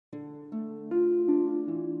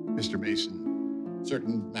Mr. Mason,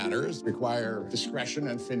 certain matters require discretion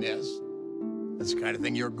and finesse. That's the kind of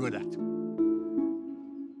thing you're good at.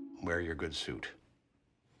 Wear your good suit.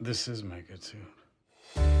 This is my good suit.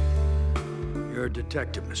 You're a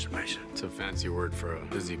detective, Mr. Mason. It's a fancy word for a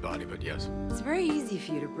busybody, but yes. It's very easy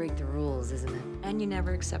for you to break the rules, isn't it? And you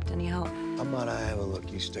never accept any help. How about I have a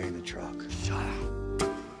look? You stay in the truck. Shut up.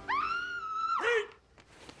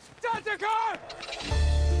 Start the car!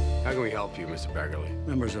 How can we help you, Mr. Baggerly?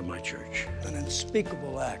 Members of my church. An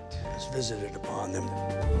unspeakable act has visited upon them.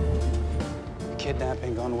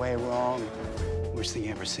 Kidnapping gone way wrong. Worst thing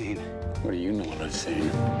you ever seen. What do you know what I've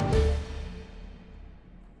seen?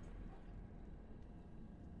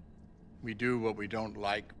 We do what we don't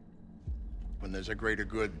like when there's a greater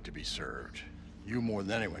good to be served. You more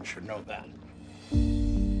than anyone should know that.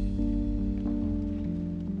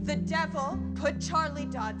 The devil put Charlie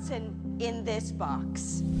Dodson in this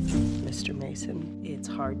box. Mr. Mason, it's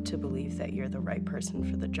hard to believe that you're the right person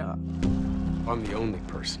for the job. I'm the only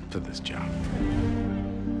person for this job.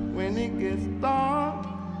 When it gets dark,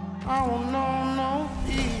 I won't know no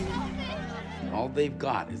peace. All they've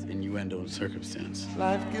got is innuendo and circumstance.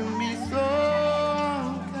 Life can be so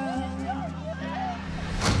unkind.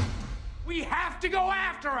 We have to go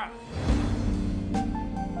after her!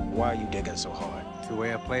 Why are you digging so hard? It's the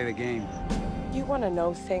way I play the game. You want to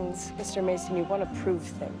know things, Mr. Mason. You want to prove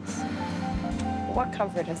things. What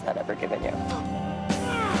comfort has that ever given you?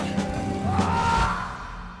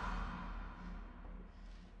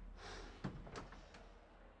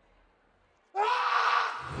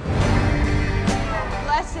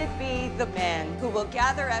 Blessed be the man who will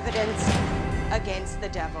gather evidence against the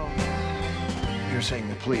devil. You're saying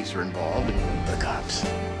the police are involved? The cops,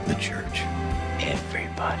 the church,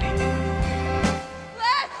 everybody.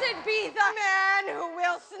 Blessed be the man who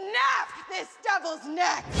will snap this devil's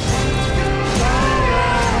neck.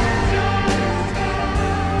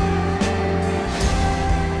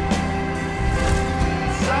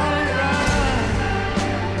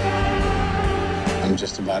 I'm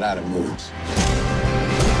just about out of moves.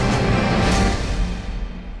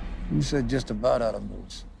 You said just about out of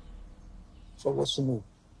moves. So what's the move?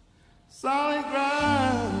 Solid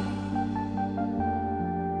ground.